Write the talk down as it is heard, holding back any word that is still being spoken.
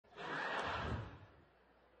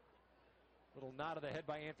Little nod of the head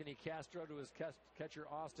by Anthony Castro to his catcher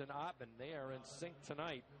Austin Ottman. They are in sync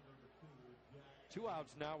tonight. 2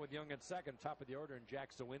 outs now with Young at second, top of the order, and Jack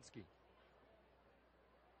Suwinski.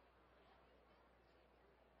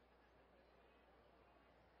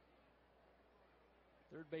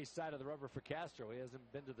 Third base side of the rubber for Castro. He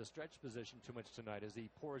hasn't been to the stretch position too much tonight as he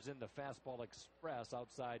pours in the fastball express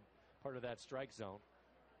outside part of that strike zone.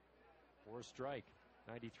 For a strike,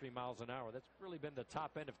 93 miles an hour. That's really been the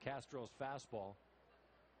top end of Castro's fastball.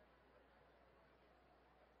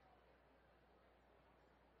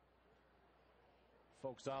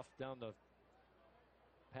 Folks off down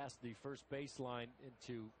past the first baseline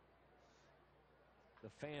into the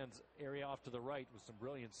fans area off to the right with some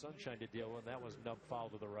brilliant sunshine to deal with. That was nub foul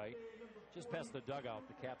to the right. Just past the dugout,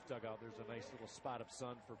 the Caps dugout, there's a nice little spot of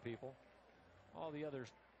sun for people. All the other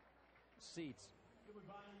seats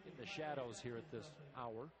in the shadows here at this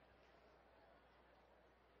hour.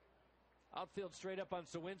 Outfield straight up on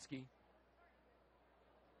Suwinski.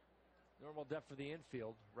 Normal depth for the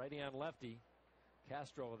infield. Righty on lefty.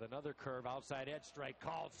 Castro with another curve, outside edge, strike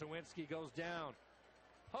called. Suwinski goes down.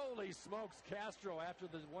 Holy smokes, Castro, after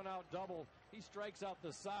the 1-out double, he strikes out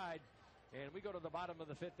the side. And we go to the bottom of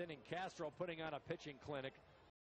the 5th inning. Castro putting on a pitching clinic.